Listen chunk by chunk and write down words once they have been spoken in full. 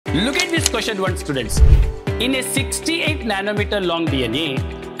Look at this question one, students. In a 68 nanometer long DNA,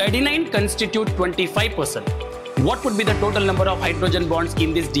 adenine constitutes 25%. What would be the total number of hydrogen bonds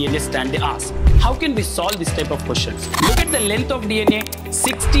in this DNA strand, they ask. How can we solve this type of questions? Look at the length of DNA,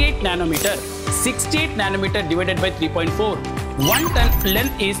 68 nanometer. 68 nanometer divided by 3.4. 1 ton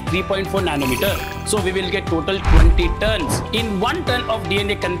length is 3.4 nanometer. So we will get total 20 tons. In 1 ton of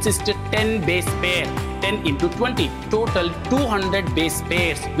DNA consists 10 base pair. 10 into 20, total 200 base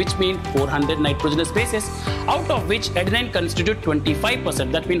pairs, which means 400 nitrogenous bases, out of which adenine constitute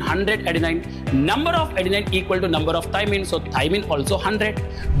 25%. That means 100 adenine. Number of adenine equal to number of thymine, so thymine also 100.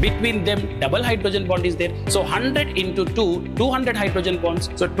 Between them, double hydrogen bond is there. So 100 into 2, 200 hydrogen bonds.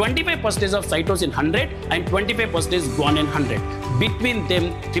 So 25% of cytosine 100 and 25% guanine 100. Between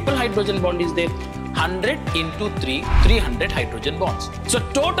them, triple hydrogen bond is there. 100 into 3, 300 hydrogen bonds. So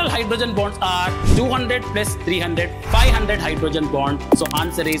total hydrogen bonds are 200 plus 300, 500 hydrogen bonds. So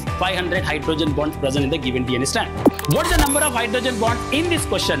answer is 500 hydrogen bonds present in the given DNA strand. What is the number of hydrogen bonds in this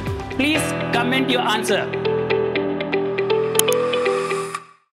question? Please comment your answer.